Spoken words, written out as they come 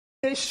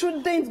They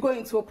shouldn't go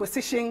into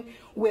opposition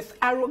with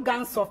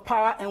arrogance of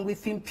power and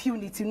with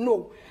impunity.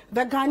 No,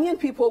 the Ghanaian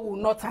people will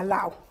not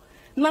allow.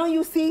 Now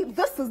you see,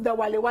 this is the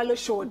Wale Wale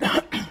show.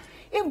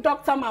 If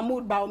Dr.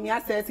 Mahmoud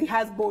Bawumia says he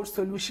has bold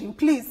solution,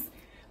 please,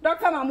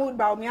 Dr. Mahmoud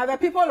Bawumia, the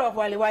people of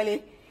Wale Wale,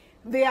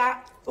 they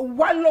are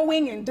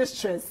wallowing in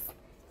distress.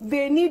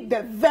 They need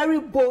the very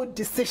bold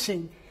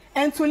decision.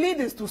 And to lead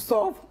is to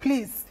solve.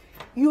 Please,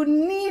 you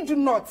need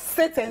not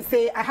sit and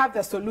say, I have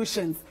the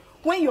solutions,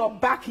 when your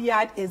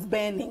backyard is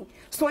burning.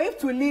 So if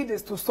to lead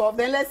is to solve,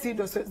 then let's see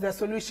the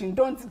solution.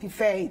 Don't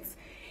defer it.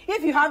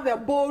 If you have the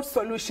bold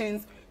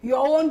solutions, your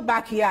own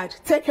backyard,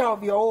 take care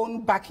of your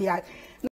own backyard.